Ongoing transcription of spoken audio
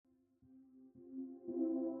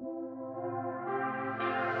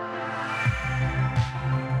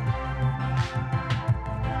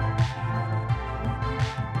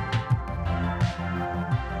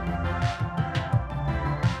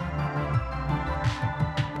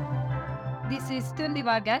is Tundi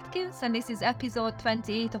Vargatkins, and this is episode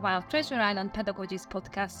 28 of our Treasure Island Pedagogies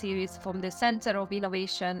podcast series from the Centre of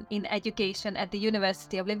Innovation in Education at the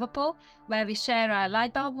University of Liverpool, where we share our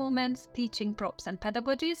lightbulb moments, teaching props and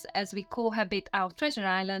pedagogies as we cohabit our Treasure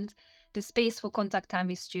Island, the space for contact time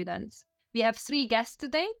with students. We have three guests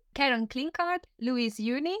today, Karen Clinkard, Louise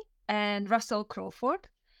Younie, and Russel Crawford.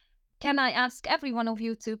 Can I ask every one of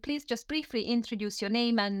you to please just briefly introduce your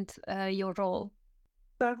name and your role?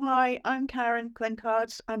 So hi, I'm Karen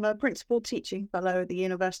Clinkard. I'm a Principal Teaching Fellow at the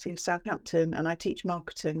University of Southampton and I teach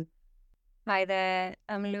marketing. Hi there,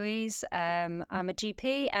 I'm Louise. I'm a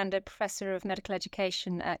GP and a Professor of Medical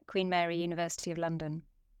Education at Queen Mary, University of London.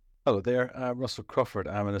 Hello there, Russel Crawford.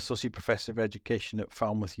 I'm an Associate Professor of Education at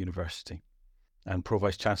Falmouth University and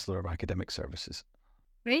Pro-Vice Chancellor of Academic Services.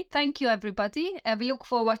 Great, thank you everybody. We look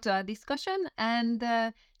forward to our discussion,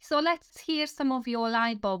 and so let's hear some of your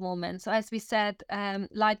lightbulb moments. So as we said,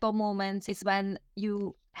 lightbulb moments is when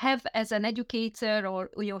you have as an educator or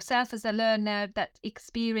yourself as a learner that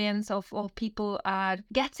experience of people are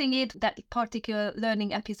getting it, that particular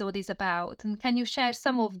learning episode is about. And can you share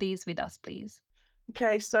some of these with us, please?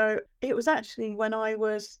 Okay, so it was actually when I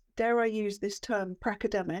was, dare I use this term,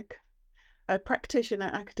 pracademic, a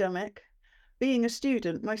practitioner academic, being a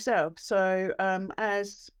student myself. So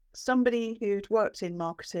as somebody who'd worked in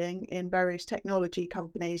marketing in various technology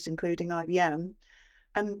companies, including IBM,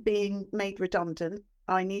 and being made redundant,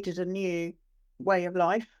 I needed a new way of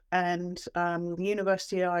life. And the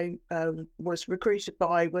university I was recruited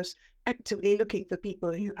by was actively looking for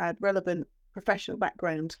people who had relevant professional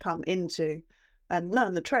background to come into and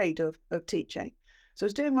learn the trade of teaching. So I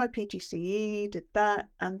was doing my PGCE, did that,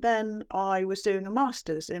 and then I was doing a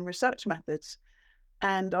master's in research methods.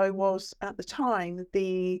 And I was, at the time,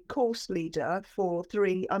 the course leader for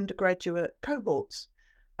 3 undergraduate cohorts,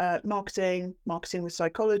 marketing with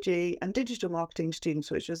psychology, and digital marketing students,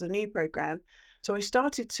 which was a new program. So I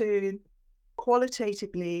started to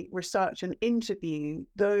qualitatively research and interview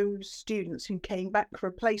those students who came back for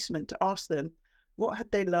a placement to ask them, what had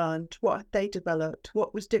they learned, what had they developed,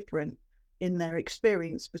 what was different in their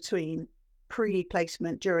experience between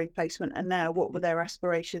pre-placement, during placement, and now what were their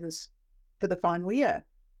aspirations for the final year,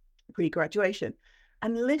 pre-graduation.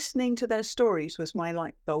 And listening to their stories was my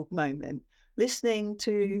light bulb moment. Listening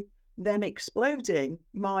to them exploding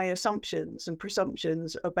my assumptions and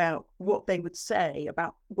presumptions about what they would say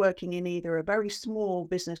about working in either a very small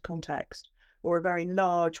business context or a very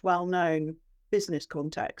large, well-known business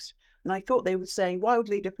context. And I thought they would say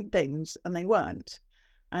wildly different things, and they weren't.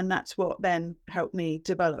 And that's what then helped me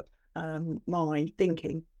develop my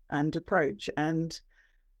thinking and approach. And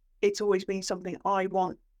it's always been something I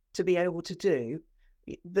want to be able to do.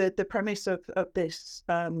 The premise of this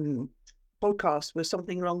podcast was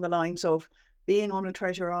something along the lines of being on a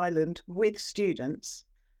treasure island with students.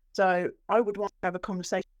 So I would want to have a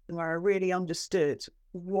conversation where I really understood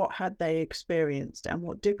what had they experienced and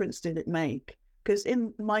what difference did it make. Because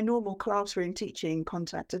in my normal classroom teaching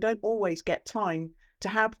context, I don't always get time to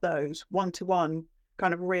have those one-to-one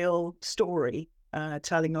kind of real story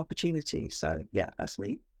telling opportunities. So yeah, that's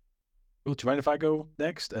me. Well, do you mind if I go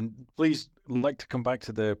next? And please, I'd like to come back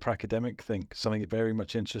to the pracademic thing, something that very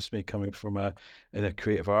much interests me coming from in a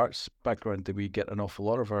creative arts background, that we get an awful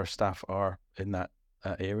lot of our staff are in that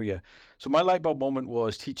area. So my light bulb moment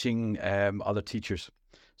was teaching other teachers.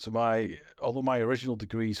 So although my original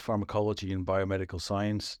degree is pharmacology and biomedical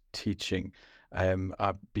science teaching,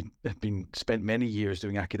 I've been spent many years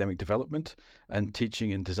doing academic development and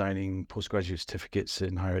teaching and designing postgraduate certificates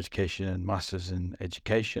in higher education and masters in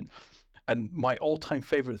education. And my all-time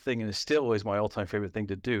favorite thing, and it still is my all-time favorite thing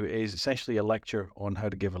to do, is essentially a lecture on how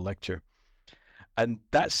to give a lecture. And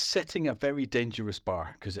that's setting a very dangerous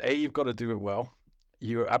bar, because you've got to do it well.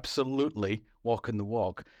 You're absolutely walking the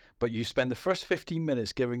walk, but you spend the first 15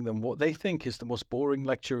 minutes giving them what they think is the most boring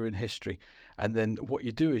lecture in history. And then what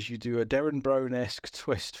you do is you do a Derren Brown-esque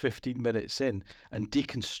twist 15 minutes in and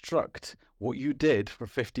deconstruct what you did for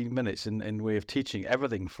 15 minutes in way of teaching,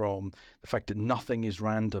 everything from the fact that nothing is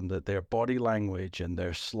random, that their body language and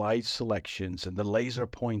their slide selections and the laser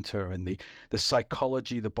pointer and the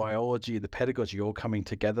psychology, the biology, the pedagogy all coming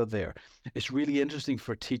together there. It's really interesting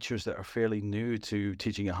for teachers that are fairly new to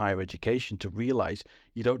teaching in higher education to realize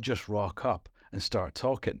you don't just rock up and start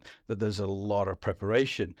talking, that there's a lot of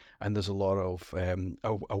preparation and there's a lot of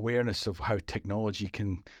awareness of how technology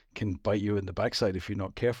can bite you in the backside if you're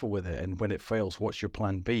not careful with it. And when it fails, what's your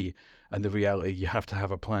plan B? And the reality, you have to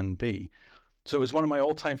have a plan B. So it was one of my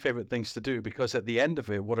all-time favorite things to do, because at the end of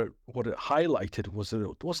it, what it highlighted was that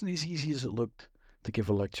it wasn't as easy as it looked to give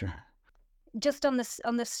a lecture. just on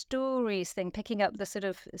the stories thing, picking up the sort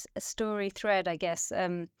of a story thread, I guess.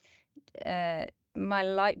 My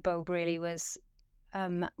light bulb really was,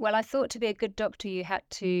 well, I thought to be a good doctor, you had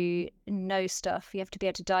to know stuff. You have to be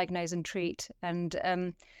able to diagnose and treat. And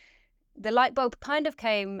the light bulb kind of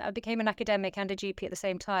came, I became an academic and a GP at the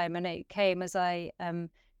same time. And it came as I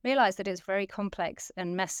realized that it's very complex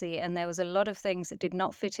and messy. And there was a lot of things that did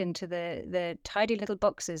not fit into the tidy little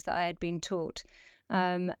boxes that I had been taught.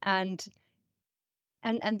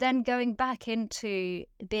 And then going back into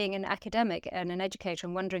being an academic and an educator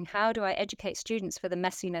and wondering, how do I educate students for the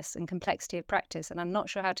messiness and complexity of practice? And I'm not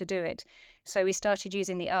sure how to do it. So we started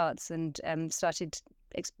using the arts and started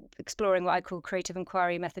exploring what I call creative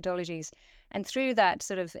inquiry methodologies. And through that,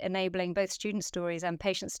 sort of enabling both student stories and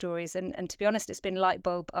patient stories. And to be honest, it's been light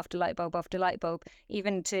bulb after light bulb after light bulb,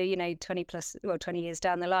 even to, 20 years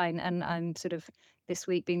down the line. And I'm sort of this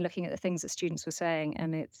week been looking at the things that students were saying,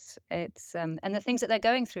 and it's and the things that they're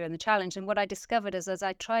going through and the challenge. And what I discovered is, as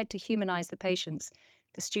I tried to humanize the patients,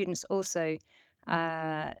 the students also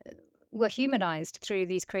were humanized through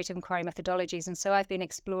these creative inquiry methodologies. And so I've been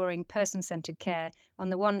exploring person-centered care on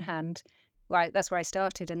the one hand, that's where I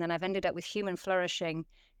started, and then I've ended up with human flourishing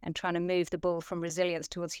and trying to move the ball from resilience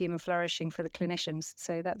towards human flourishing for the clinicians.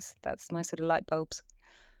 So that's my sort of light bulbs.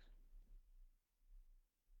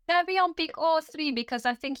 Can we unpick all three? Because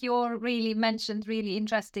I think you all really mentioned really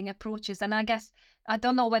interesting approaches. And I guess, I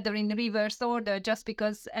don't know whether in reverse order, just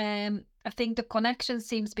because I think the connection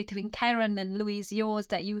seems between Karen and Louise, yours,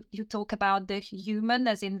 that you talk about the human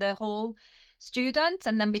as in the whole student.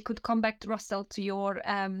 And then we could come back to Russel, to your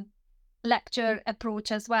lecture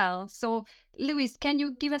approach as well. So Louise, can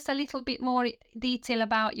you give us a little bit more detail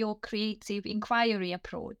about your creative inquiry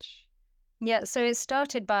approach? Yeah, so it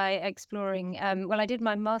started by exploring, I did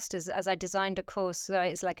my master's as I designed a course. So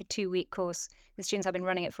it's like a 2-week course. The students have been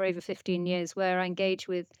running it for over 15 years, where I engage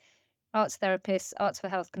with arts therapists, arts for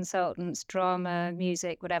health consultants, drama,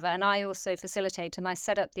 music, whatever. And I also facilitate, and I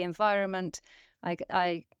set up the environment.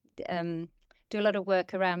 I do a lot of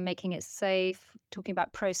work around making it safe, talking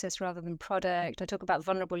about process rather than product. I talk about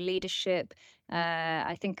vulnerable leadership.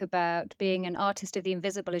 I think about being an artist of the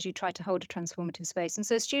invisible as you try to hold a transformative space. And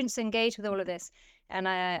so students engage with all of this. And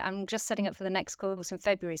I'm just setting up for the next course in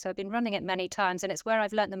February. So I've been running it many times, and it's where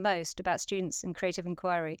I've learned the most about students in creative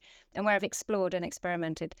inquiry and where I've explored and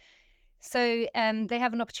experimented. So they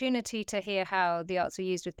have an opportunity to hear how the arts are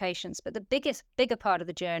used with patients. But the bigger part of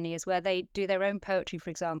the journey is where they do their own poetry,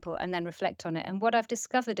 for example, and then reflect on it. And what I've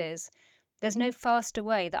discovered is there's no faster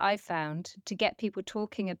way that I've found to get people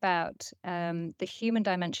talking about the human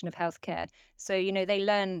dimension of healthcare. So, they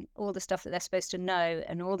learn all the stuff that they're supposed to know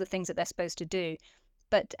and all the things that they're supposed to do,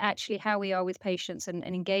 but actually how we are with patients and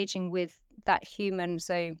engaging with that human.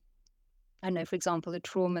 So I know, for example, the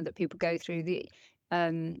trauma that people go through, the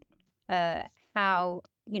how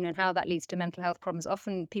that leads to mental health problems.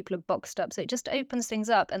 Often people are boxed up, so it just opens things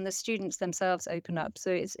up, and the students themselves open up.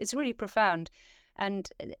 So it's really profound. And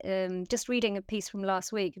just reading a piece from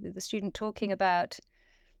last week, the student talking about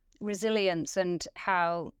resilience and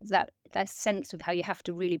how that sense of how you have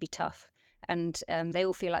to really be tough, and they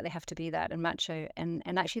all feel like they have to be that and macho, and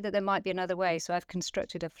actually that there might be another way. So I've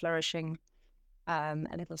constructed a little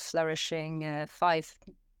flourishing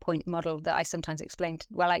 5-point model that I sometimes explain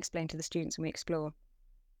to the students when we explore.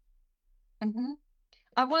 Mm-hmm.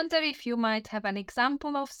 I wonder if you might have an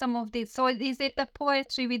example of some of these. So is it the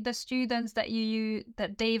poetry with the students that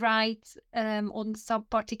that they write on some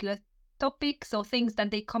particular topics or things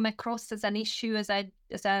that they come across as an issue as a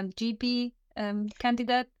GP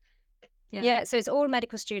candidate? Yeah, so it's all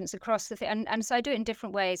medical students across the thing, and so I do it in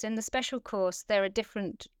different ways. In the special course, there are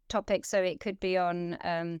different topics. So it could be on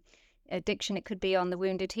addiction, it could be on the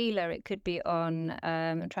wounded healer, it could be on,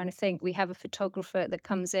 I'm trying to think, we have a photographer that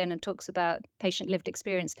comes in and talks about patient lived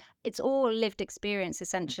experience. It's all lived experience,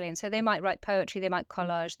 essentially. And so they might write poetry, they might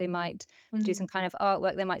collage, they might do some kind of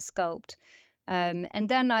artwork, they might sculpt. And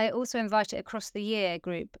then I also invite it across the year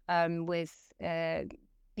group with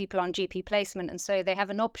people on GP placement. And so they have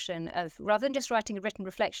an option of, rather than just writing a written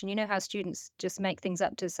reflection, you know how students just make things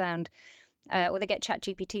up to sound, or they get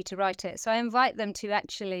ChatGPT to write it. So I invite them to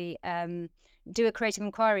actually do a creative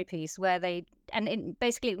inquiry piece where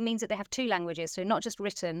it means that they have 2 languages, so not just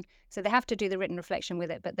written. So they have to do the written reflection with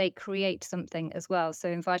it, but they create something as well. So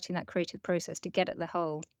inviting that creative process to get at the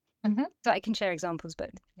whole. Mm-hmm. So I can share examples,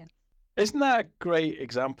 but yeah. Isn't that a great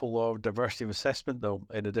example of diversity of assessment, though,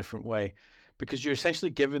 in a different way? Because you're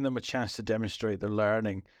essentially giving them a chance to demonstrate their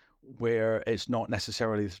learning where it's not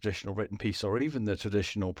necessarily the traditional written piece or even the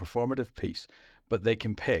traditional performative piece, but they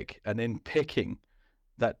can pick. And in picking,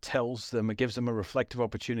 that tells them, it gives them a reflective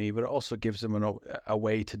opportunity, but it also gives them a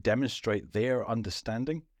way to demonstrate their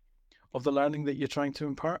understanding of the learning that you're trying to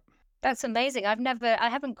impart. That's amazing. I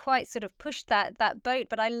haven't quite sort of pushed that boat,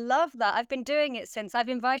 but I love that. I've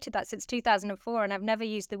invited that since 2004, and I've never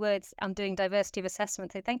used the words "I'm doing diversity of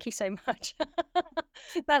assessment." So thank you so much.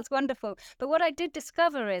 That's wonderful. But what I did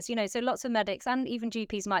discover is, so lots of medics and even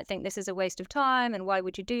GPs might think this is a waste of time and why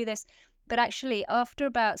would you do this? But actually, after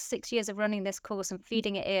about 6 years of running this course and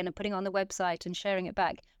feeding it in and putting it on the website and sharing it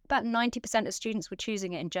back, about 90% of students were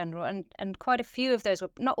choosing it in general, and quite a few of those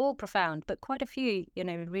were not all profound, but quite a few,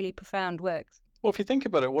 really profound works. Well, if you think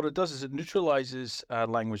about it, what it does is it neutralizes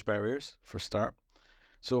language barriers for a start.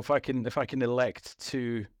 So if I can elect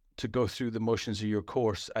to go through the motions of your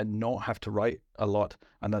course and not have to write a lot,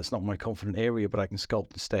 and that's not my confident area, but I can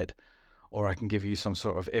sculpt instead, or I can give you some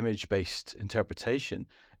sort of image-based interpretation,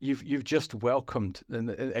 you've just welcomed, and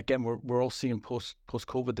again, we're all seeing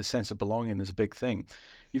post-COVID, the sense of belonging is a big thing.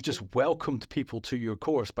 You've just welcomed people to your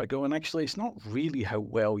course by going, actually, it's not really how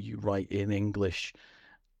well you write in English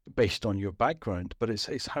based on your background, but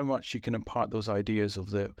it's how much you can impart those ideas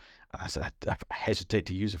of I hesitate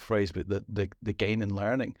to use a phrase, but the gain in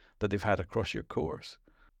learning that they've had across your course.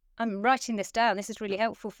 I'm writing this down. This is really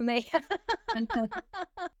helpful for me.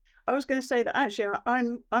 I was going to say that actually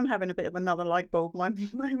I'm having a bit of another light bulb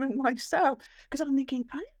moment myself, because I'm thinking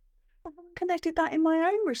I haven't connected that in my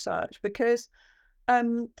own research, because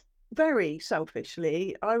very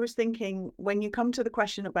selfishly, I was thinking when you come to the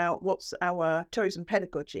question about what's our chosen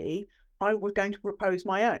pedagogy, I was going to propose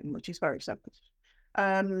my own, which is very selfish,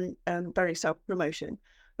 very self-promotion.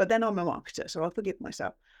 But then I'm a marketer, so I'll forgive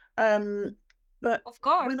myself. But Of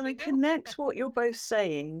course, when I connect what you're both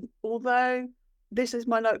saying, although this is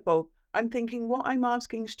my light bulb, I'm thinking what I'm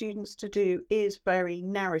asking students to do is very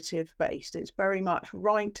narrative based. It's very much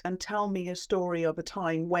write and tell me a story of a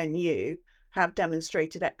time when you have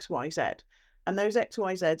demonstrated X, Y, Z. And those X,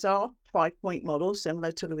 Y, Zs are 5-point models,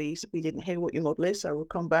 similar to Louise. We didn't hear what your model is, so we'll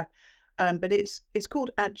come back. But it's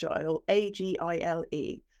called AGILE,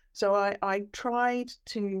 AGILE. So I tried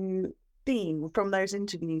to theme from those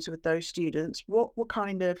interviews with those students what were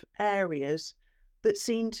kind of areas that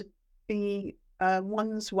seemed to be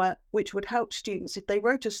ones which would help students if they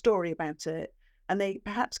wrote a story about it and they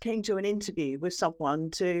perhaps came to an interview with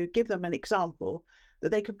someone to give them an example,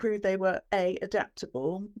 that they could prove they were A,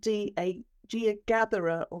 adaptable, D, a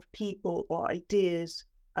gatherer of people or ideas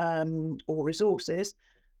or resources,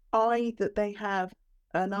 I, that they have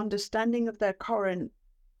an understanding of their current,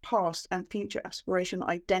 past and future aspiration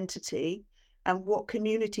identity, and what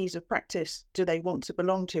communities of practice do they want to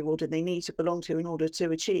belong to, or do they need to belong to in order to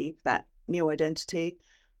achieve that new identity?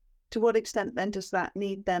 To what extent then does that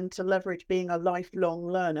need them to leverage being a lifelong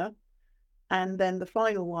learner? And then the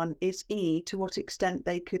final one is E, to what extent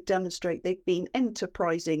they could demonstrate they've been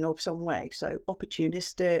enterprising of some way. So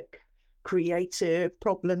opportunistic, creative,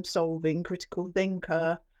 problem solving, critical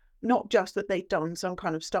thinker, not just that they've done some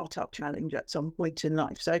kind of startup challenge at some point in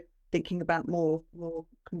life. So thinking about more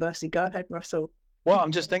conversely. Go ahead, Russell. Well,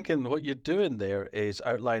 I'm just thinking what you're doing there is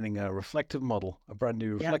outlining a reflective model, a brand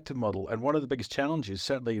new reflective model. And one of the biggest challenges,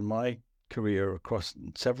 certainly in my career across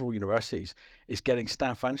several universities, is getting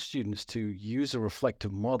staff and students to use a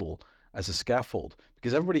reflective model as a scaffold,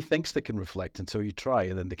 because everybody thinks they can reflect until you try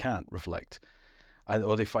and then they can't reflect.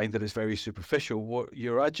 Or they find that it's very superficial.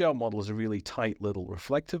 Your Agile model is a really tight little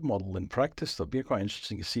reflective model in practice. That'll be quite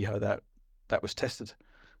interesting to see how that was tested.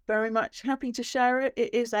 Very much happy to share it.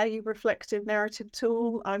 It is a reflective narrative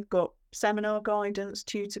tool. I've got seminar guidance,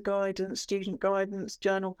 tutor guidance, student guidance,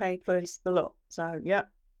 journal papers, the lot. So yeah,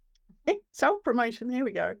 self-promotion, here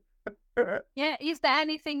we go. Yeah, is there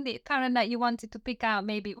anything that, Karen, that you wanted to pick out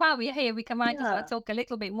maybe while we're here? We might as well talk a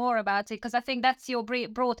little bit more about it, because I think that's your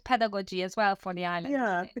broad pedagogy as well for the island.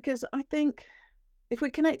 Yeah, because I think if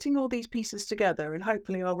we're connecting all these pieces together, and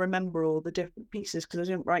hopefully I'll remember all the different pieces because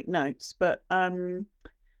I didn't write notes, but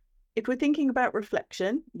if we're thinking about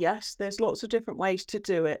reflection, yes, there's lots of different ways to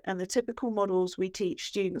do it. And the typical models we teach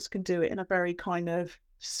students can do it in a very kind of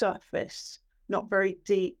surface, not very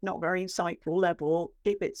deep, not very insightful level.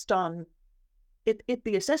 If it's done, if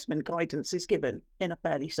the assessment guidance is given in a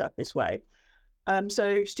fairly surface way.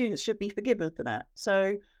 So students should be forgiven for that.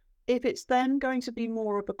 So if it's then going to be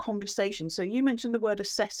more of a conversation, so you mentioned the word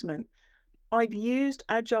assessment. I've used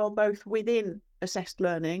Agile both within assessed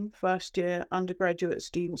learning, first year undergraduate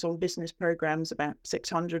students on business programs, about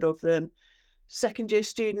 600 of them, second year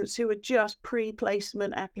students who are just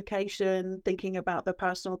pre-placement application, thinking about their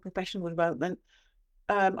personal professional development.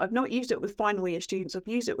 I've not used it with final year students. I've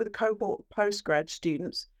used it with a cohort of postgrad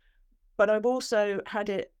students, but I've also had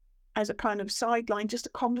it as a kind of sideline, just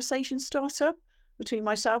a conversation starter between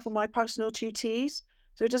myself and my personal tutees.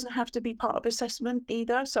 So it doesn't have to be part of assessment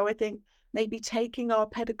either. So I think maybe taking our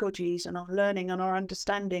pedagogies and our learning and our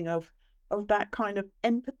understanding of that kind of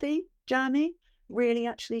empathy journey, really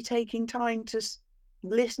actually taking time to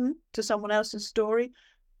listen to someone else's story.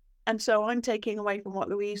 And so I'm taking away from what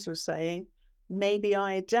Louise was saying, maybe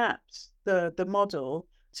I adapt the model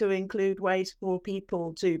to include ways for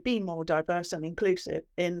people to be more diverse and inclusive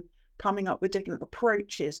in coming up with different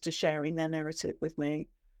approaches to sharing their narrative with me.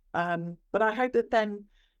 But I hope that then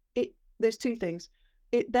there's two things.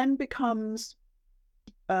 It then becomes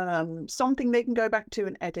something they can go back to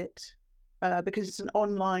and edit, because it's an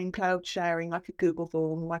online cloud sharing, like a Google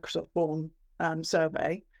form, Microsoft form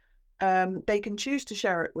survey. They can choose to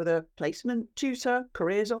share it with a placement tutor,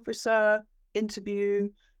 careers officer, interview.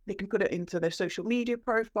 They can put it into their social media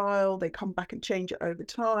profile. They come back and change it over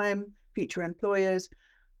time, future employers.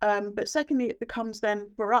 But secondly, it becomes then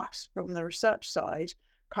for us from the research side,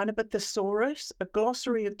 kind of a thesaurus, a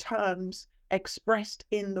glossary of terms expressed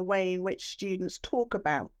in the way in which students talk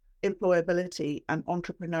about employability and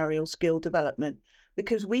entrepreneurial skill development.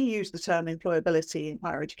 Because we use the term employability in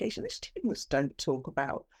higher education, the students don't talk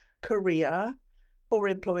about career or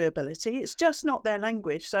employability. It's just not their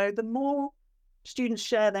language. So the more students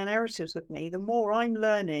share their narratives with me, the more I'm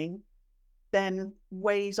learning then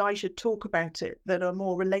ways I should talk about it that are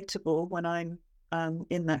more relatable when I'm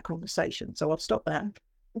in that conversation. So I'll stop there.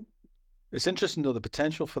 It's interesting, though, the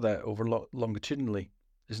potential for that over longitudinally,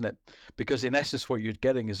 isn't it? Because in essence, what you're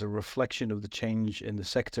getting is a reflection of the change in the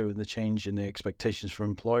sector and the change in the expectations for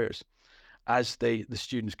employers as the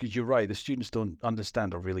students, because you're right, the students don't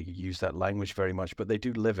understand or really use that language very much, but they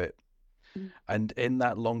do live it. And in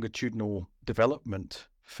that longitudinal development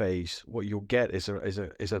phase, what you'll get is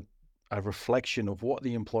a reflection of what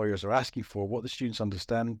the employers are asking for, what the students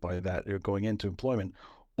understand by that they're going into employment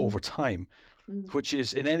over time, which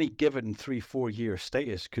is in any given 3-4 year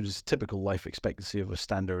status, because typical life expectancy of a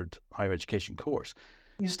standard higher education course.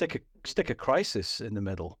 Stick a crisis in the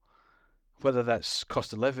middle, whether that's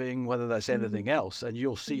cost of living, whether that's anything else, and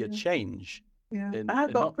you'll see a change. I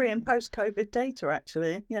have got pre and post COVID data,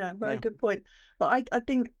 actually. Very good point. But I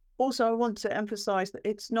think also I want to emphasize that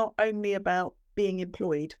it's not only about being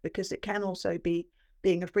employed, because it can also be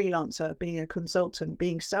being a freelancer, being a consultant,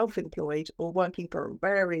 being self-employed, or working for a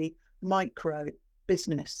very micro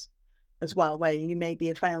business as well, where you may be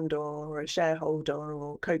a founder or a shareholder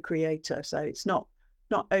or co-creator. So it's not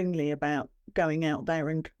only about going out there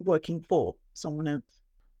and working for someone else.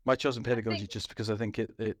 My chosen pedagogy, just because I think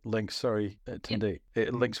it links, Tunde,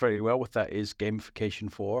 it links very well with that, is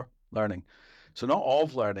gamification for learning. So not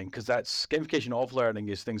of learning, because that's gamification of learning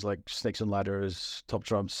is things like snakes and ladders, top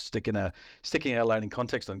trumps, sticking a learning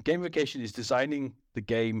context on. Gamification is designing the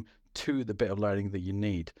game to the bit of learning that you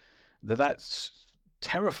need. That's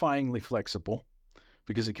terrifyingly flexible,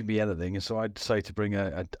 because it can be anything. And so I decided to bring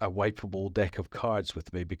a wipeable deck of cards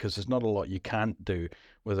with me, because there's not a lot you can't do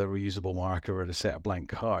with a reusable marker or a set of blank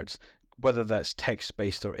cards, whether that's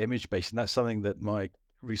text-based or image-based. And that's something that my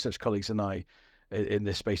research colleagues and I in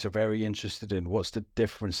this space are very interested in. What's the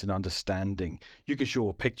difference in understanding? You can show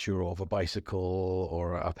a picture of a bicycle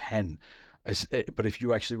or a pen, but if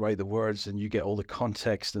you actually write the words and you get all the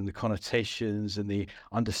context and the connotations and the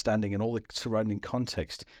understanding and all the surrounding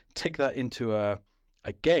context, take that into a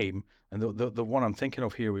game. And the one I'm thinking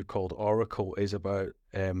of here we've called Oracle is about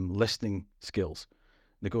listening skills,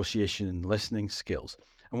 negotiation and listening skills.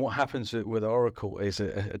 And what happens with Oracle is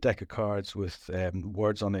a deck of cards with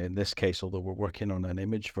words on it, in this case, although we're working on an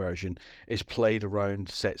image version, is played around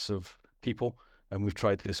sets of people. And we've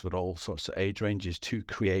tried this with all sorts of age ranges to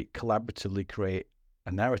collaboratively create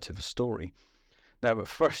a narrative, a story. Now, at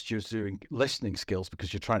first, you're doing listening skills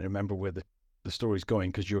because you're trying to remember where the story's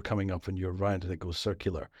going, because you're coming up and you're around and it goes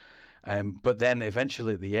circular. But then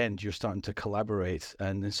eventually at the end, you're starting to collaborate.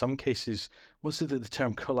 And in some cases, what's the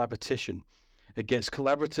term Collabetition? It gets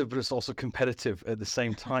collaborative, but it's also competitive at the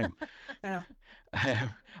same time. Yeah.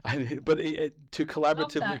 But to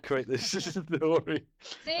collaboratively create this story.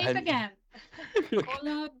 Say it again.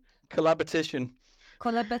 Collabetition.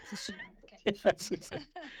 Collabetition. Okay. Yes, exactly.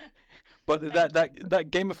 But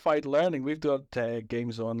that gamified learning, we've got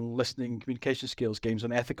games on listening, communication skills, games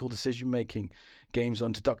on ethical decision making, games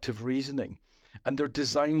on deductive reasoning, and they're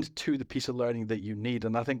designed to the piece of learning that you need.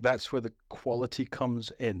 And I think that's where the quality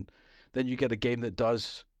comes in. Then you get a game that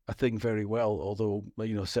does a thing very well. Although,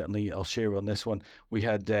 certainly I'll share on this one. We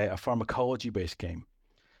had a pharmacology-based game.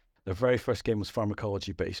 The very first game was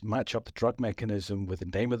pharmacology-based. Match up the drug mechanism with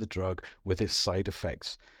the name of the drug with its side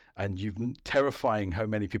effects. and terrifying how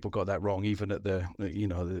many people got that wrong, even at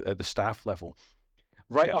at the staff level.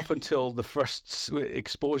 Right up until the first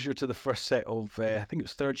exposure to the first set of, I think it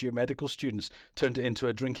was third-year medical students, turned it into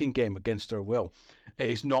a drinking game against their will. It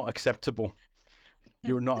is not acceptable.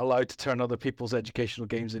 You're not allowed to turn other people's educational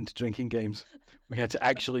games into drinking games. We had to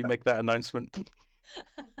actually make that announcement.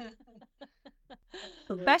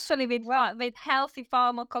 Especially with healthy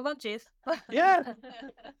pharmacologies. Yeah.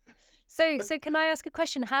 So can I ask a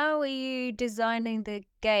question? How are you designing the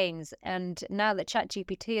games? And now that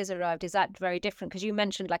ChatGPT has arrived, is that very different? Because you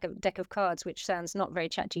mentioned like a deck of cards, which sounds not very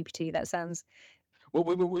ChatGPT. That sounds... Well,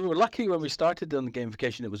 we were lucky when we started on the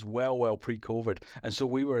gamification. It was well pre-COVID, and so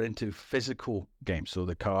we were into physical games. So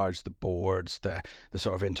the cards, the boards, the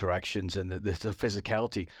sort of interactions, and the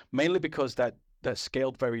physicality. Mainly because that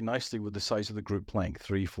scaled very nicely with the size of the group playing,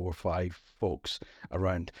 3, 4, 5 folks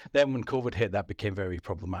around. Then when COVID hit, that became very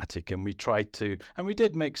problematic, and we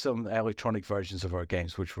did make some electronic versions of our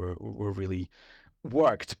games, which were really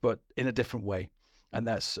worked, but in a different way. And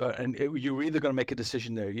you're either going to make a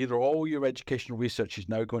decision there. Either all your educational research is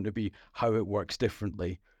now going to be how it works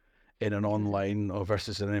differently in an online or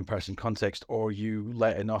versus an in-person context, or you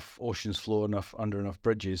let enough oceans flow under enough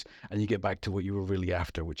bridges and you get back to what you were really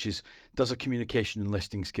after, which is, does a communication and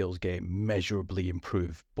listening skills game measurably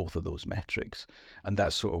improve both of those metrics? And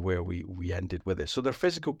that's sort of where we ended with it. So they're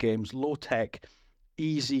physical games, low tech,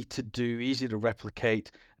 easy to do, easy to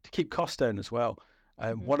replicate, to keep costs down as well.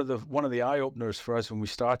 One of the eye openers for us when we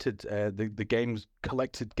started the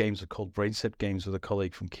collected games are called Brainset games with a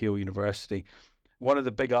colleague from Keele University. One of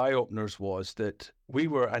the big eye openers was that we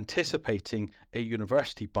were anticipating a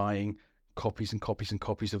university buying copies and copies and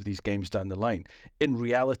copies of these games down the line. In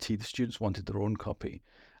reality, the students wanted their own copy.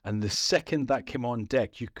 And the second that came on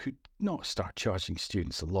deck, you could not start charging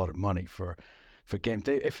students a lot of money for games.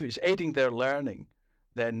 If it's aiding their learning,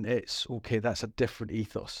 then it's okay. That's a different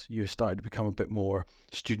ethos. You started to become a bit more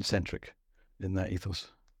student-centric in that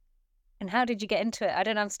ethos. And how did you get into it? I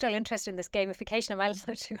don't know. I'm still interested in this gamification. Am I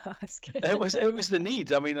allowed to ask? It was the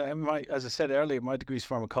need. I mean, as I said earlier, my degree is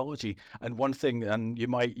pharmacology, and one thing, and you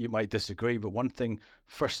might disagree, but one thing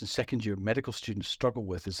first and second year medical students struggle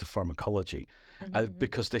with is the pharmacology,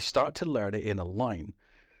 because they start to learn it in a line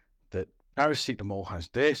that paracetamol has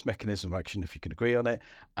this mechanism of action, if you can agree on it,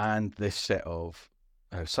 and this set of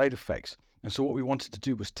side effects. And so what we wanted to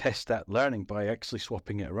do was test that learning by actually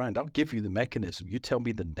swapping it around. I'll give you the mechanism, you tell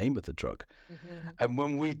me the name of the drug. And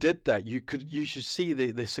when we did that, you should see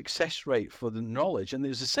the success rate for the knowledge, and it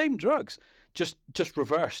was the same drugs, just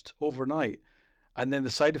reversed overnight. And then the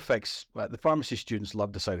side effects, the pharmacy students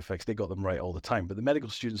loved the side effects. They got them right all the time. But the medical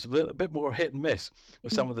students, a bit more hit and miss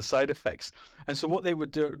with some of the side effects. And so what they were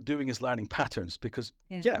doing is learning patterns, because,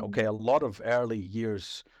 a lot of early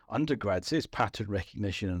years undergrads is pattern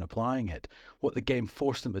recognition and applying it. What the game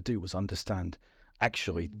forced them to do was understand,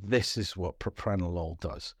 actually, this is what propranolol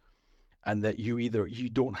does. And that you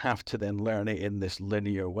don't have to then learn it in this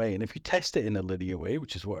linear way. And if you test it in a linear way,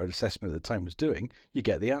 which is what our assessment at the time was doing, you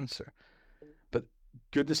get the answer. But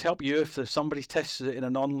goodness help you if somebody tests it in a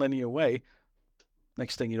non-linear way,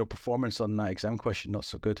 next thing you know, performance on that exam question, not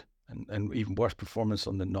so good. And even worse, performance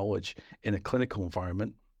on the knowledge in a clinical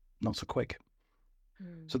environment, not so quick.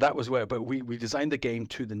 So that was where, but we designed the game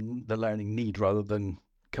to the learning need rather than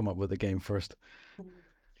come up with a game first.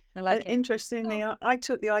 I like it. Interestingly, I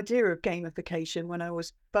took the idea of gamification when I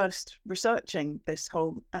was first researching this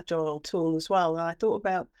whole AGILE tool as well. And I thought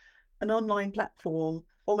about an online platform,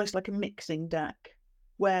 almost like a mixing deck,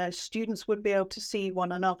 where students would be able to see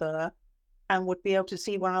one another and would be able to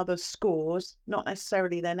see one another's scores, not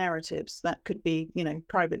necessarily their narratives, that could be,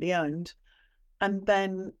 privately owned. And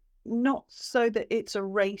then not so that it's a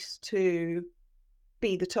race to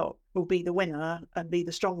be the top or be the winner and be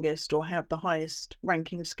the strongest or have the highest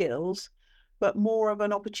ranking skills, but more of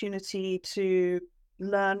an opportunity to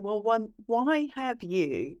learn, why have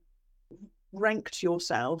you ranked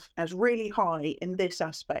yourself as really high in this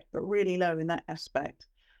aspect, but really low in that aspect,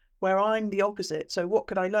 where I'm the opposite. So what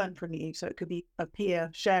could I learn from you? So it could be a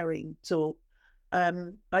peer sharing tool.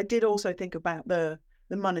 I did also think about the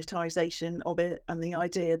monetization of it and the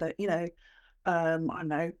idea that, I don't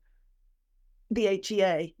know, the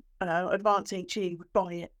HEA, Advanced HE would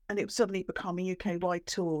buy it and it would suddenly become a UK-wide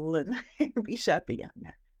tool and it would be shabby.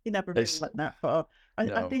 You never really went that far.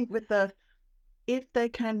 I think if there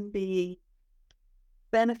can be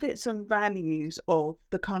benefits and values of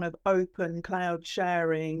the kind of open cloud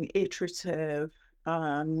sharing, iterative,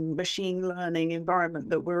 machine learning environment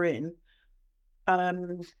that we're in,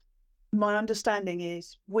 my understanding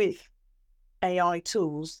is with AI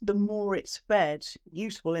tools, the more it's fed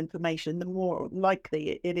useful information, the more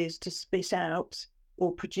likely it is to spit out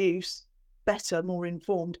or produce better, more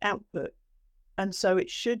informed output. And so it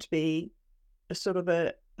should be a sort of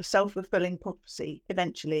a self-fulfilling prophecy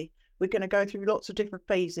eventually. We're going to go through lots of different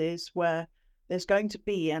phases where there's going to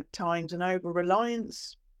be at times an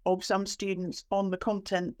over-reliance of some students on the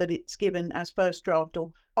content that it's given as first draft,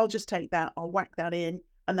 or I'll just take that, I'll whack that in,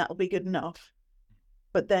 and that'll be good enough.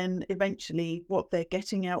 But then eventually what they're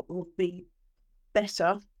getting out will be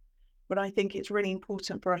better. But I think it's really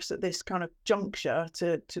important for us at this kind of juncture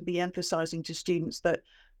to be emphasising to students that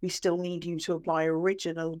we still need you to apply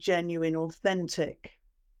original, genuine, authentic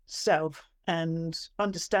self and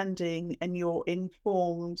understanding and your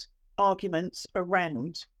informed arguments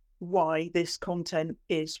around why this content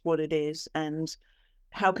is what it is and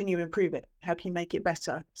how can you improve it? How can you make it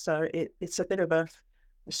better? So it's a bit of a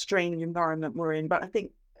strange environment we're in, but I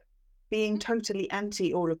think being totally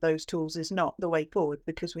anti all of those tools is not the way forward,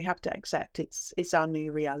 because we have to accept it's our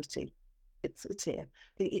new reality. It's here.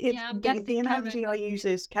 The analogy I use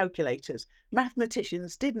is calculators.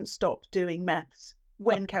 Mathematicians didn't stop doing maths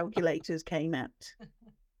when calculators came out.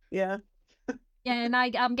 Yeah. Yeah, and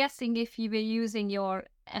I'm guessing if you were using your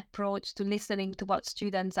approach to listening to what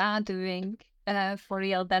students are doing for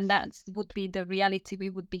real, then that would be the reality we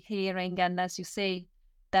would be hearing. And as you say,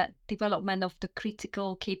 that development of the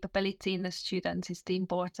critical capability in the students is the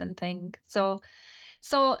important thing. So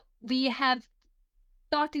we have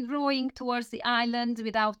started growing towards the island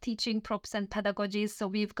with our teaching props and pedagogies. So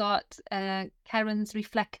we've got Karen's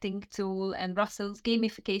reflecting tool and Russell's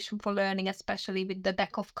gamification for learning, especially with the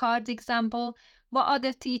deck of cards example. What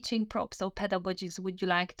other teaching props or pedagogies would you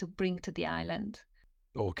like to bring to the island?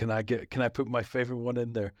 Oh, can I put my favorite one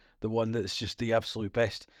in there? The one that's just the absolute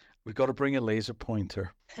best. We've got to bring a laser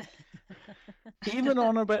pointer. Even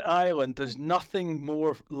on a bit island, there's nothing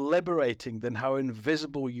more liberating than how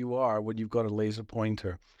invisible you are when you've got a laser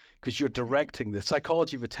pointer, because you're directing. The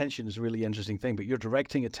psychology of attention is a really interesting thing, but you're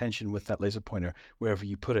directing attention with that laser pointer wherever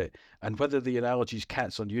you put it. And whether the analogy is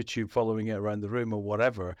cats on YouTube following it around the room or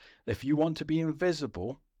whatever, if you want to be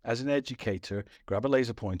invisible as an educator, grab a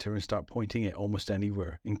laser pointer and start pointing it almost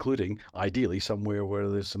anywhere, including ideally somewhere where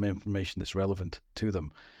there's some information that's relevant to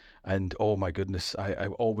them. And oh my goodness,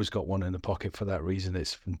 I've always got one in the pocket for that reason.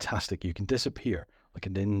 It's fantastic. You can disappear like a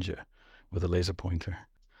ninja with a laser pointer.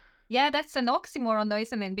 Yeah, that's an oxymoron though,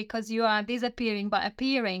 isn't it? Because you are disappearing but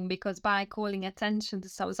appearing, because by calling attention to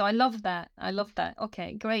so I love that.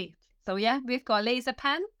 Okay, great. So yeah, we've got a laser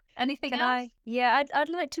pen. Anything else? I'd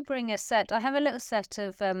like to bring a set. I have a little set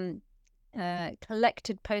of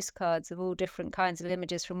collected postcards of all different kinds of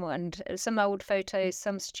images and some old photos,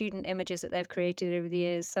 some student images that they've created over the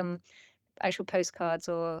years, some actual postcards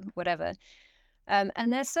or whatever. And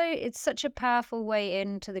it's such a powerful way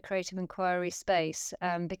into the creative inquiry space,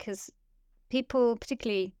 because people,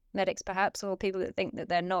 particularly medics perhaps, or people that think that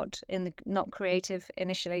they're not creative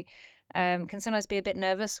initially, can sometimes be a bit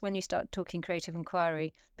nervous when you start talking creative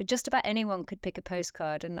inquiry. But just about anyone could pick a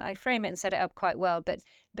postcard, and I frame it and set it up quite well. But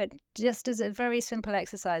just as a very simple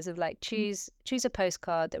exercise of like choose a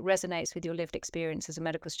postcard that resonates with your lived experience as a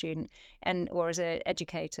medical student, or as an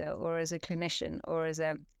educator, or as a clinician, or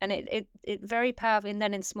it very powerful. And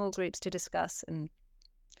then in small groups to discuss, and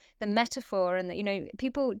the metaphor, and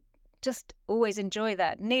people just always enjoy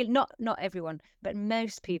that. Not everyone, but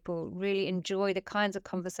most people really enjoy the kinds of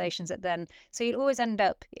conversations that then. So you'll always end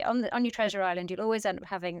up on your treasure island. You'll always end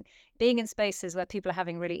up being in spaces where people are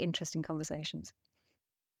having really interesting conversations.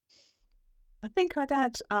 I think I'd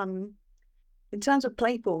add, in terms of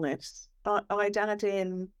playfulness, I'd add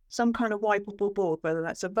in some kind of wipeable board, whether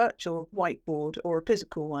that's a virtual whiteboard or a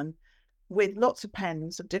physical one, with lots of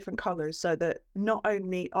pens of different colours, so that not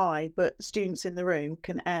only I, but students in the room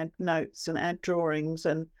can add notes and add drawings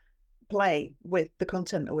and play with the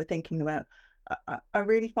content that we're thinking about. I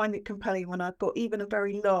really find it compelling when I've got even a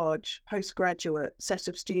very large postgraduate set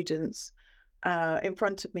of students in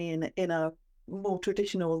front of me in a more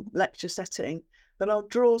traditional lecture setting, that I'll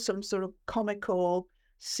draw some sort of comical,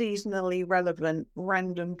 seasonally relevant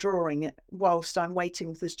random drawing whilst I'm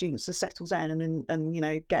waiting for the students to settle down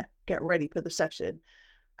and get ready for the session.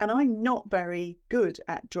 And I'm not very good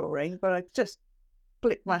at drawing, but I just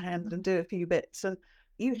flip my hand and do a few bits, and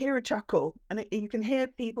you hear a chuckle, and you can hear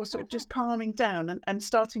people sort of just calming down and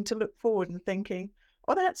starting to look forward and thinking,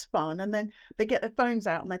 oh, that's fun. And then they get their phones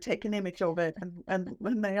out and they take an image of it, and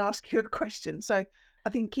when they ask you a question. So I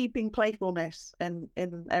think keeping playfulness in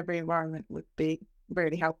every environment would be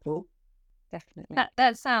really helpful. Definitely.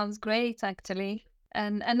 That sounds great, actually.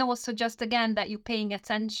 And also just again that you're paying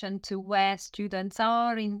attention to where students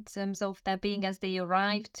are in terms of their being as they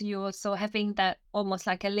arrive to you. So having that almost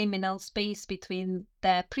like a liminal space between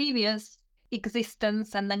their previous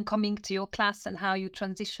existence and then coming to your class and how you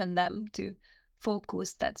transition them to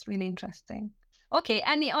focus. That's really interesting. Okay,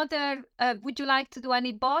 any other, would you like to do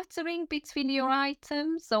any bartering between your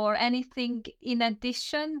items or anything in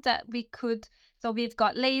addition that we could? So we've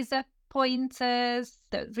got laser pointers,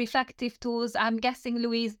 the reflective tools. I'm guessing,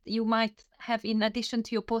 Louise, you might have, in addition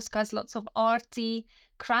to your postcards, lots of arty,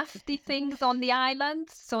 crafty things on the island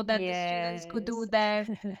so that the students could do their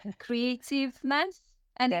creativeness.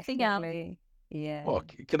 Anything else? Definitely. Yeah. Well,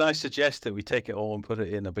 can I suggest that we take it all and put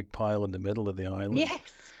it in a big pile in the middle of the island? Yes.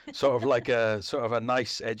 Sort of like a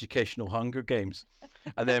nice educational Hunger Games,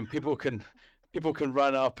 and then people can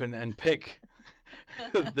run up and pick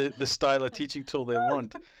the style of teaching tool they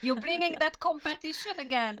want. You're bringing that competition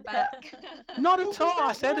again back. Not at all.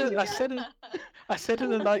 I said it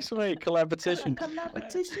in a nice way. Collabetition.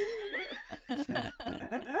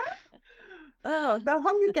 Oh, the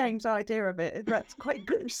Hunger Games idea of it, that's quite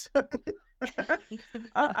good.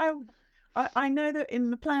 I know that in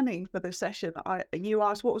the planning for the session, you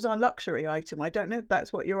asked what was our luxury item. I don't know if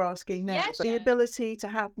that's what you're asking now. Yes, but the ability to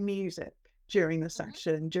have music during the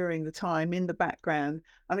session, during the time in the background.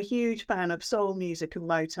 I'm a huge fan of soul music and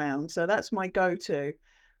Motown, so that's my go-to.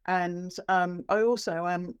 And I also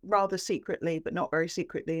am rather secretly, but not very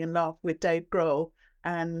secretly, in love with Dave Grohl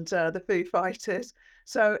and the Foo Fighters.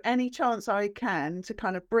 So any chance I can to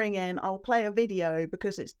kind of bring in, I'll play a video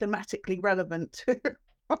because it's thematically relevant to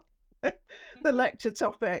the lecture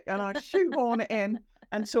topic, and I shoehorn it in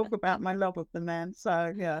and talk about my love of the man.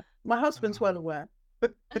 So yeah, my husband's well aware.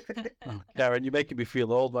 Oh, Karen, you're making me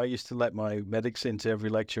feel old. I used to let my medics into every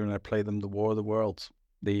lecture and I play them the War of the Worlds,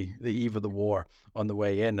 the eve of the war on the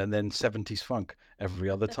way in, and then 70s funk every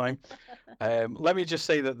other time. Let me just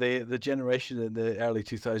say that the generation in the early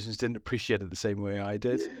 2000s didn't appreciate it the same way I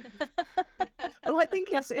did. Well, I think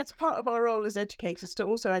it's part of our role as educators to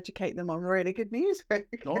also educate them on really good music.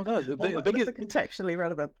 No, the biggest, That's a contextually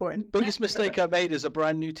relevant point. biggest mistake I made as a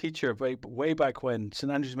brand new teacher way back when,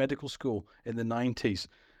 St Andrews Medical School in the 90s,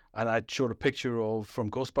 and I showed a picture of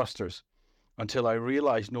from Ghostbusters until I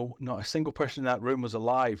realized not a single person in that room was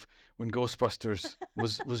alive when Ghostbusters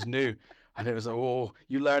was new. And it was like, oh,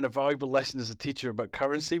 you learn a valuable lesson as a teacher about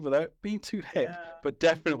currency without being too hip. Yeah. But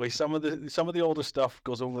definitely some of the older stuff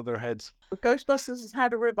goes over their heads. Ghostbusters has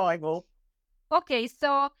had a revival. Okay,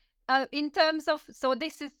 so in terms of, so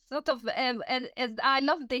this is sort of, I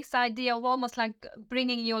love this idea of almost like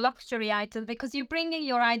bringing your luxury items, because you're bringing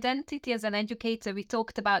your identity as an educator. We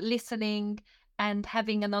talked about listening and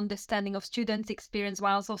having an understanding of students' experience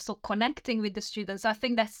whilst also connecting with the students. I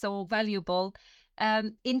think that's so valuable.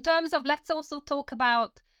 In terms of, let's also talk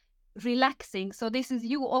about relaxing. So this is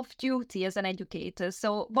you off duty as an educator.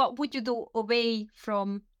 So what would you do away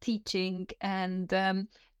from teaching? And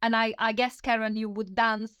I guess, Karen, you would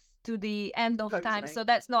dance to the end of time, so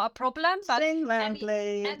that's not a problem. But sing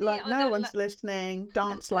loudly, any like no other one's listening,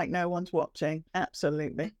 dance like no one's watching.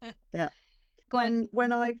 Absolutely. Yeah. Go on.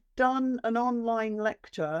 When I've done an online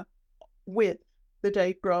lecture with the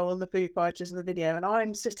Dave Grohl and the Foo Fighters in the video, and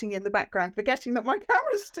I'm sitting in the background forgetting that my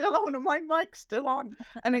camera's still on and my mic's still on,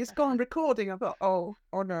 and it's gone recording, I thought, oh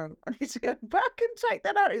no, I need to go back and take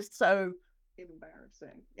that out. It's so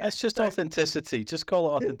embarrassing. Yeah, It's just authenticity. Just call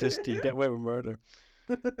it authenticity. Get away with murder.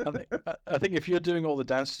 I think if you're doing all the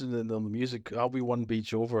dancing and the music, I'll be one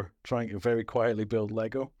beach over trying to very quietly build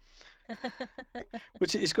Lego.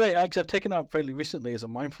 Which is great. Actually, I've taken up fairly recently as a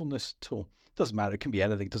mindfulness tool. It doesn't matter. It can be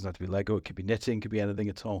anything. It doesn't have to be Lego. It could be knitting. It could be anything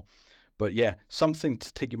at all. But yeah, something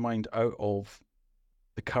to take your mind out of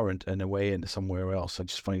the current and away into somewhere else. I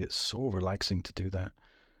just find it so relaxing to do that.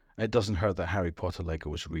 It doesn't hurt that Harry Potter Lego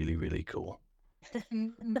was really, really cool.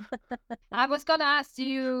 I was gonna ask, do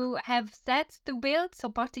you have sets to build, so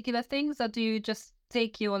particular things, or do you just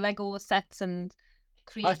take your Lego sets and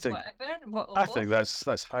create I think whatever?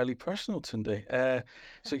 that's highly personal, Tunde.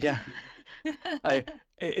 So yeah,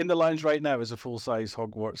 in the lounge right now is a full-size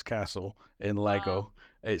Hogwarts castle in Lego. Wow.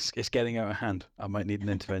 It's getting out of hand. I might need an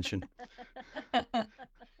intervention.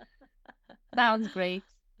 Sounds great.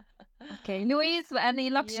 Okay, Louise, any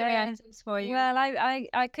luxury items for you? Well,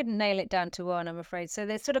 I couldn't nail it down to one, I'm afraid. So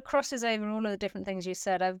there's sort of crosses over all of the different things you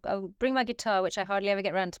said. I'll bring my guitar, which I hardly ever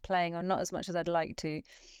get around to playing, or not as much as I'd like to.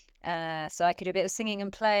 So I could do a bit of singing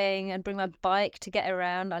and playing, and bring my bike to get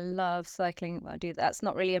around. I love cycling. I do that. That's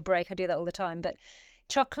not really a break. I do that all the time. But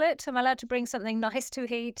chocolate, I'm allowed to bring something nice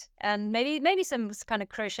to eat, and maybe some kind of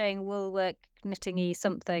crocheting, woolwork, knitting-y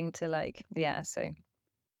something to like, yeah. So.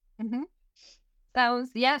 Mm-hmm.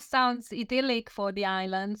 Sounds idyllic for the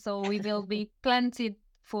island. So we will be plenty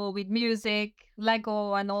full with music,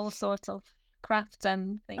 Lego, and all sorts of crafts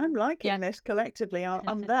and things. I'm liking this collectively.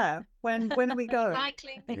 I'm there. When are we going?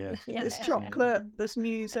 Cycling. Yeah. There's chocolate, there's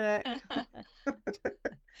music,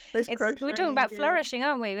 there's We're talking crocheting, about yeah. flourishing,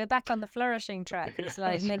 aren't we? We're back on the flourishing track. It's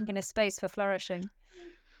like making a space for flourishing.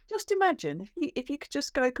 Just imagine if you could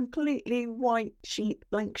just go completely white sheet,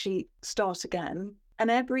 blank sheet, start again,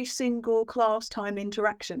 and every single class time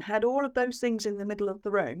interaction had all of those things in the middle of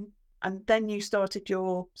the room, and then you started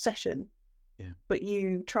your session. Yeah. But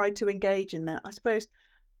you tried to engage in that. I suppose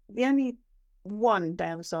the only one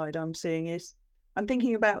downside I'm seeing is I'm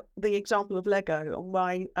thinking about the example of Lego.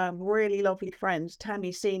 My really lovely friend,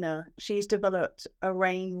 Tammy Sina, she's developed a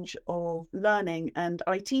range of learning and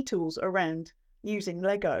IT tools around using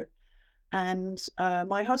Lego. And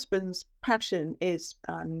my husband's passion is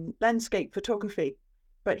landscape photography,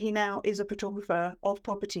 but he now is a photographer of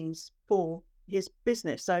properties for his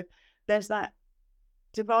business. So there's that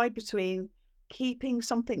divide between keeping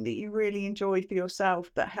something that you really enjoy for yourself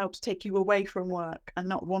that helps take you away from work and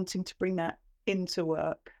not wanting to bring that into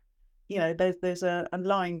work. You know, there's a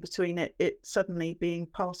line between it suddenly being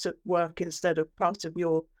part of work instead of part of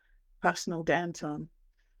your personal downtime.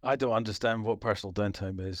 I don't understand what personal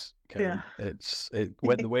downtime is, Karen. Yeah. It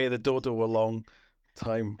went the way of the dodo a long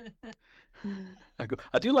time ago.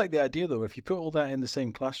 I do like the idea, though, if you put all that in the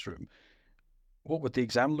same classroom, what would the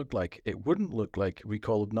exam look like? It wouldn't look like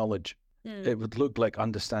recall of knowledge. It would look like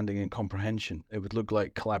understanding and comprehension. It would look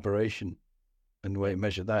like collaboration and the way to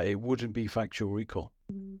measure that. It wouldn't be factual recall.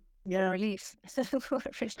 Yeah. Relief. What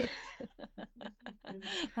a relief.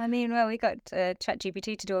 I mean, well, we got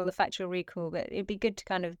ChatGPT to do all the factual recall, but it'd be good to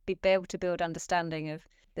kind of be able to build understanding of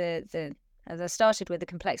the as I started with, the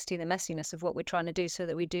complexity and the messiness of what we're trying to do, so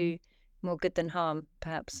that we do more good than harm,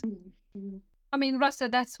 perhaps. I mean, Russell,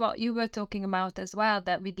 that's what you were talking about as well,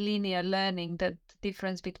 that with linear learning, the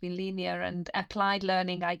difference between linear and applied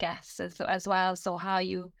learning, I guess, as well. So how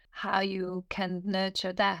you can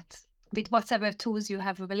nurture that with whatever tools you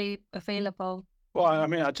have available. Well, I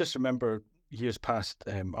mean, I just remember years past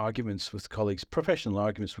arguments with colleagues, professional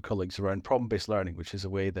arguments with colleagues around problem-based learning, which is a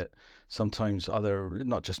way that sometimes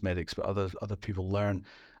not just medics, but other people learn.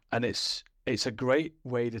 And it's a great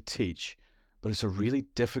way to teach, but it's a really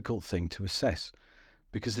difficult thing to assess,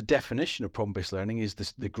 because the definition of problem-based learning is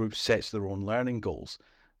the group sets their own learning goals.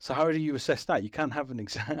 So how do you assess that? You can't have an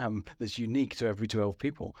exam that's unique to every 12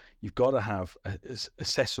 people. You've got to have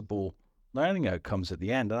accessible learning outcomes at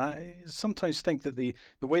the end. And I sometimes think that the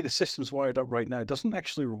way the system's wired up right now doesn't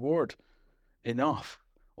actually reward enough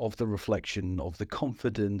of the reflection, of the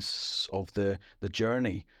confidence, of the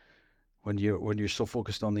journey when you're so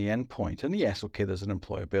focused on the end point. And yes, okay, there's an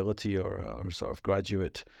employability or sort of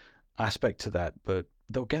graduate aspect to that, but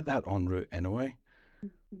they'll get that en route anyway.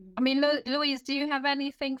 I mean, Louise, do you have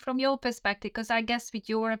anything from your perspective? Because I guess with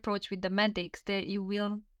your approach with the medics, that you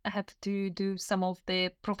will have to do some of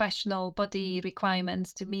the professional body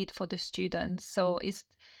requirements to meet for the students. So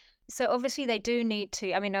obviously they do need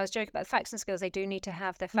to, I mean, I was joking about the facts and skills. They do need to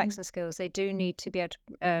have their facts and skills. They do need to be able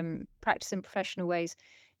to practice in professional ways.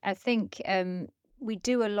 I think we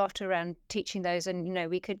do a lot around teaching those, and, you know,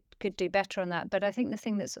 we could do better on that. But I think the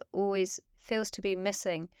thing that's always feels to be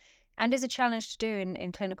missing, and is a challenge to do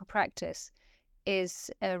in clinical practice, is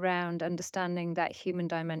around understanding that human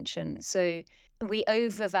dimension. So we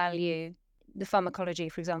overvalue the pharmacology,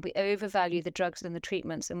 for example. We overvalue the drugs and the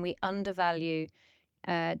treatments, and we undervalue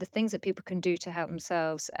the things that people can do to help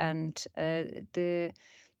themselves, and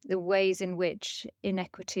the ways in which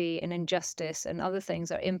inequity and injustice and other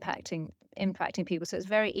things are impacting people. So it's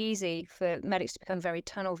very easy for medics to become very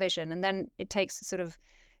tunnel vision, and then it takes sort of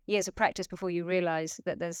years of practice before you realize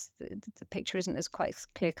that the picture isn't as quite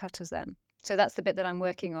clear cut as them. So that's the bit that I'm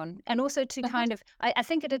working on. And also to kind of, I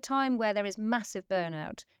think at a time where there is massive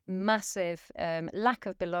burnout, massive lack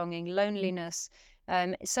of belonging, loneliness,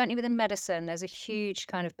 certainly within medicine, there's a huge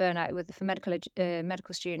kind of burnout for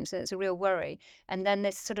medical students. It's a real worry. And then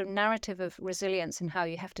this sort of narrative of resilience and how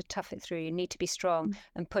you have to tough it through, you need to be strong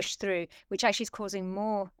and push through, which actually is causing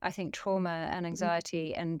more, I think, trauma and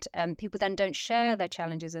anxiety. And people then don't share their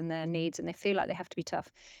challenges and their needs, and they feel like they have to be tough.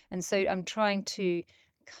 And so I'm trying to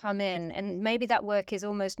come in, and maybe that work is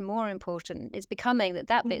almost more important. It's becoming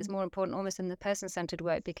that bit is more important almost than the person-centered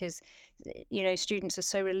work, because, you know, students are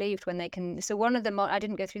so relieved when they can. So one of the I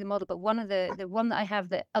didn't go through the model, but one of the one that I have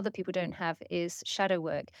that other people don't have is shadow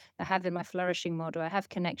work. I have in my flourishing model, I have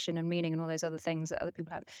connection and meaning and all those other things that other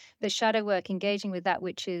people have. The shadow work, engaging with that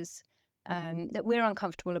which is that we're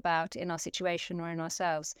uncomfortable about in our situation or in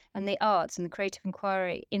ourselves. And the arts and the creative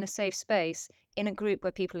inquiry in a safe space, in a group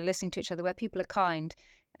where people are listening to each other, where people are kind,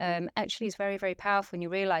 actually is very, very powerful. And you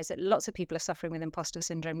realize that lots of people are suffering with imposter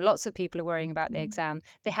syndrome. Lots of people are worrying about the exam.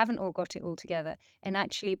 They haven't all got it all together. And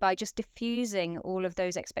actually, by just diffusing all of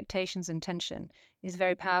those expectations and tension is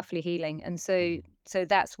very powerfully healing. And so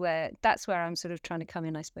that's where I'm sort of trying to come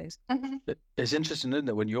in, I suppose. It's interesting, isn't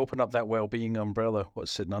it, when you open up that well-being umbrella,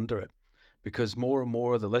 what's sitting under it? Because more and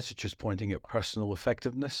more the literature is pointing at personal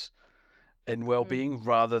effectiveness in well-being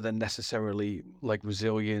rather than necessarily like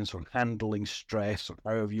resilience or handling stress or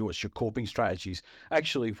however what's your coping strategies.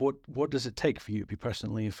 Actually, what does it take for you to be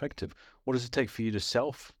personally effective? What does it take for you to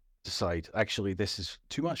self-decide, actually, this is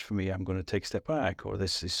too much for me, I'm going to take a step back, or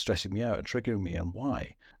this is stressing me out and triggering me, and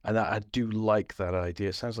why? And I do like that idea.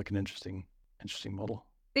 It sounds like an interesting model.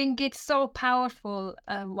 Think it's so powerful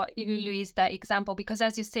what you use that example, because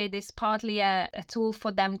as you said, it's partly a tool for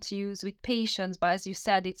them to use with patients, but as you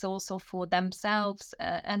said, it's also for themselves.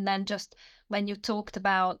 And then just when you talked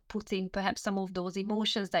about putting perhaps some of those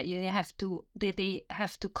emotions that they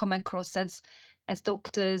have to come across as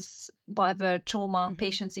doctors, whatever trauma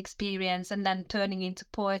patients experience, and then turning into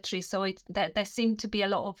poetry. So there seem to be a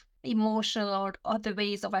lot of emotional or other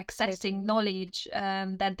ways of accessing knowledge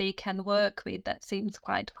that they can work with. That seems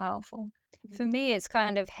quite powerful. For me, it's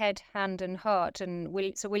kind of head, hand, and heart. And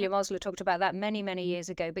so William Osler talked about that many, many years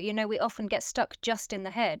ago. But, we often get stuck just in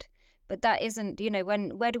the head. But that isn't,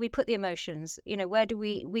 where do we put the emotions? Where do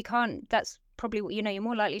we can't, that's probably, you're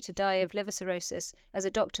more likely to die of liver cirrhosis as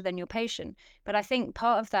a doctor than your patient. But I think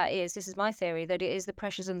part of that is, this is my theory, that it is the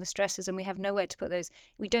pressures and the stresses, and we have nowhere to put those.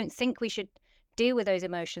 We don't think we should deal with those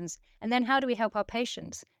emotions. And then how do we help our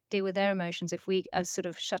patients deal with their emotions if we are sort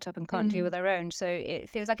of shut up and can't deal with our own? So it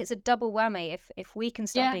feels like it's a double whammy. If we can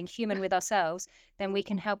start being human with ourselves, then we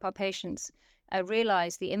can help our patients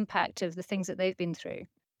realize the impact of the things that they've been through.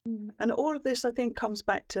 And all of this, I think, comes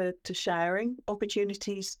back to sharing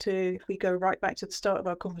opportunities to, if we go right back to the start of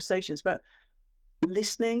our conversations, but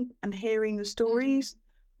listening and hearing the stories.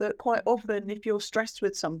 That quite often, if you're stressed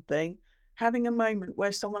with something, having a moment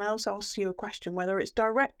where someone else asks you a question, whether it's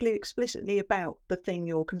directly, explicitly about the thing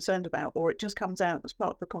you're concerned about, or it just comes out as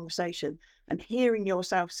part of the conversation, and hearing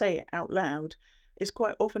yourself say it out loud is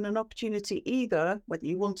quite often an opportunity, either, whether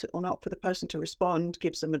you want it or not, for the person to respond,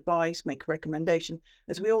 give some advice, make a recommendation.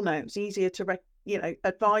 As we all know, it's easier to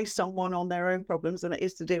advise someone on their own problems than it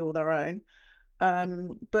is to deal with their own.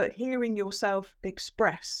 But hearing yourself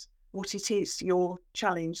express what it is you're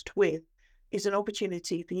challenged with is an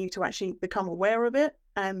opportunity for you to actually become aware of it,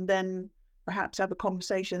 and then perhaps have a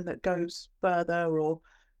conversation that goes further, or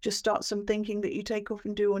just start some thinking that you take off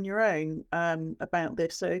and do on your own about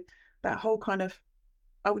this. So that whole kind of,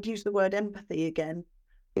 I would use the word empathy again,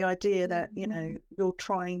 the idea that, you're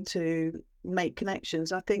trying to make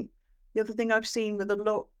connections. I think the other thing I've seen with a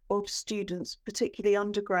lot of students, particularly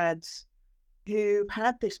undergrads, who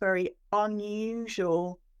had this very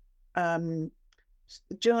unusual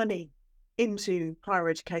journey into higher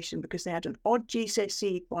education, because they had an odd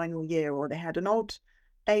GCSE final year, or they had an odd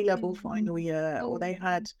A-level final year, or they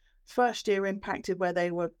had first year impacted where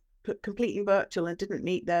they were completely virtual and didn't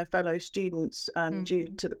meet their fellow students due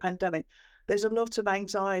to the pandemic. There's a lot of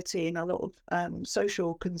anxiety and a lot of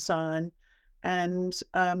social concern, and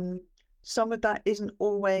some of that isn't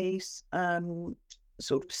always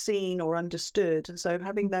sort of seen or understood. And so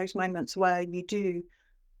having those moments where you do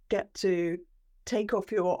get to take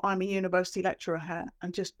off your I'm a university lecturer hat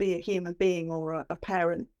and just be a human being, or a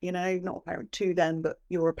parent, not a parent to them, but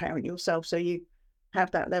you're a parent yourself. So you have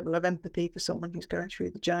that level of empathy for someone who's going through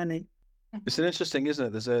the journey. It's an interesting, isn't it?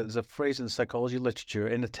 There's a phrase in the psychology literature,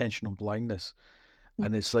 inattentional blindness.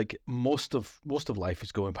 And it's like most of life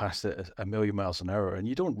is going past it a million miles an hour, and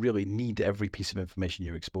you don't really need every piece of information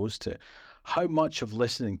you're exposed to. How much of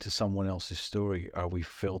listening to someone else's story are we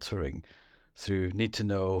filtering through need to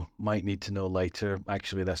know, might need to know later,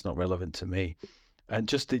 actually that's not relevant to me? And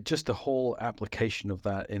just the whole application of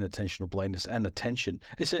that inattentional blindness and attention,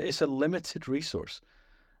 it's a limited resource.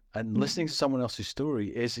 And listening to someone else's story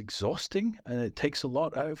is exhausting, and it takes a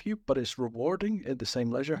lot out of you, but it's rewarding at the same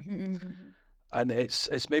leisure. And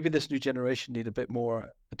it's maybe this new generation need a bit more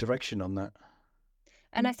direction on that.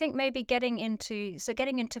 And I think maybe getting into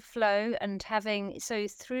flow and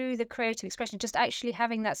through the creative expression, just actually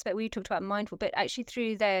having that we talked about mindful, but actually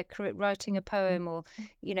through their writing a poem, or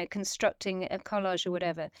constructing a collage or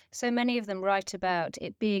whatever. So many of them write about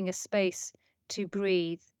it being a space to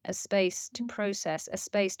breathe a space to process, a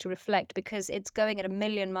space to reflect, because it's going at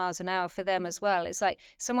 1,000,000 miles an hour for them as well. It's like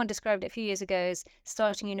someone described it a few years ago as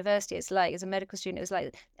starting university. It's like, as a medical student, it was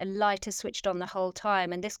like a light is switched on the whole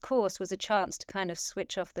time. And this course was a chance to kind of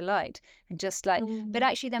switch off the light and just like, but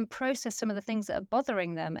actually then process some of the things that are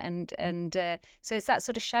bothering them. And so it's that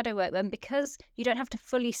sort of shadow work. And because you don't have to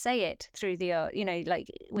fully say it through the art, you know, like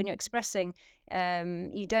when you're expressing,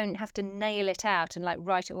 you don't have to nail it out and like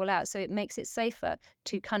write it all out. So it makes it safer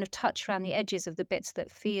to kind of touch around the edges of the bits that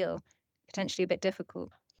feel potentially a bit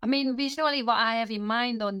difficult. I mean, visually, what I have in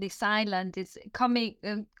mind on this island is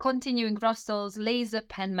continuing Russell's laser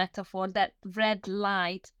pen metaphor, that red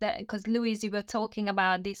light. That, because Louise, you were talking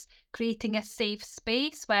about this creating a safe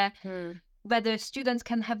space where whether students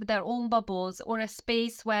can have their own bubbles, or a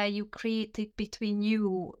space where you create it between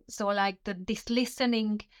you. So like this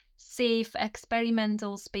listening, safe,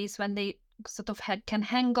 experimental space when they sort of can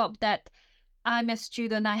hang up that I'm a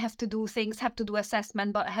student, I have to do things, have to do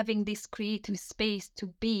assessment, but having this creative space to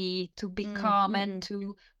be calm and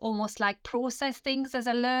to almost like process things as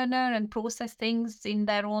a learner and process things in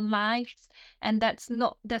their own lives. And that's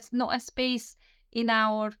not a space in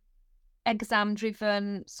our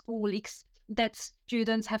exam-driven school that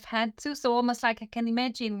students have had to. So almost like I can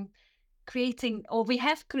imagine creating, or we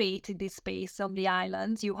have created this space on the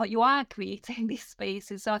islands. You are creating these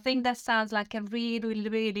spaces. So I think that sounds like a really, really,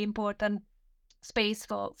 really important space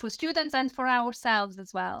for students and for ourselves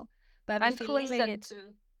as well. But I'm calling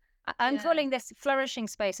this flourishing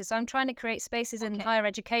spaces. So I'm trying to create spaces in higher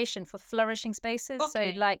education for flourishing spaces.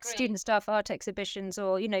 So like student staff art exhibitions,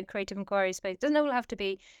 or, you know, creative inquiry space. It doesn't all have to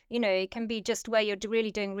be, you know, it can be just where you're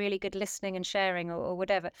really doing really good listening and sharing, or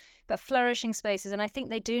whatever. But flourishing spaces, and I think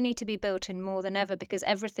they do need to be built in more than ever, because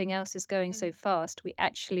everything else is going so fast. We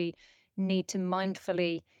actually need to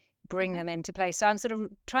mindfully bring them into place. So I'm sort of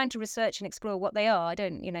trying to research and explore what they are. I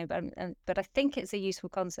don't, you know, but I think it's a useful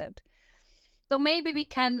concept. So maybe we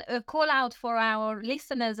can call out for our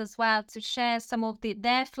listeners as well to share some of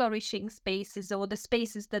their flourishing spaces, or the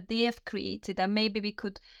spaces that they have created, and maybe we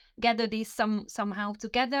could gather these somehow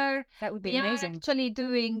together. That would be amazing. We are actually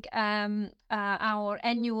doing our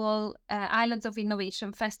annual Islands of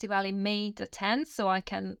Innovation Festival in May the 10th, so I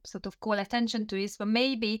can sort of call attention to this, but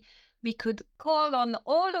maybe we could call on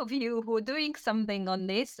all of you who are doing something on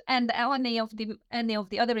this, and any of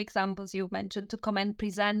the other examples you mentioned, to come and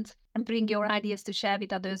present and bring your ideas to share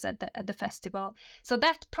with others at the festival. So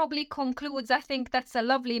that probably concludes. I think that's a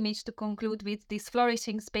lovely image to conclude with, this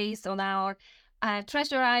flourishing space on our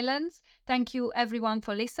Treasure Islands. Thank you everyone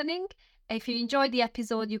for listening. If you enjoyed the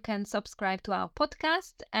episode, you can subscribe to our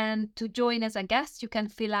podcast, and to join as a guest, you can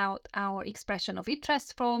fill out our expression of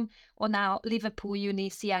interest form on our Liverpool Uni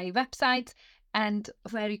CIE website, and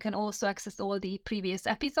where you can also access all the previous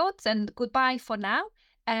episodes. And goodbye for now.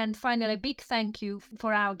 And finally, a big thank you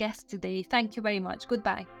for our guest today. Thank you very much.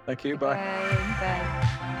 Goodbye. Thank you. Bye.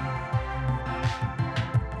 Bye.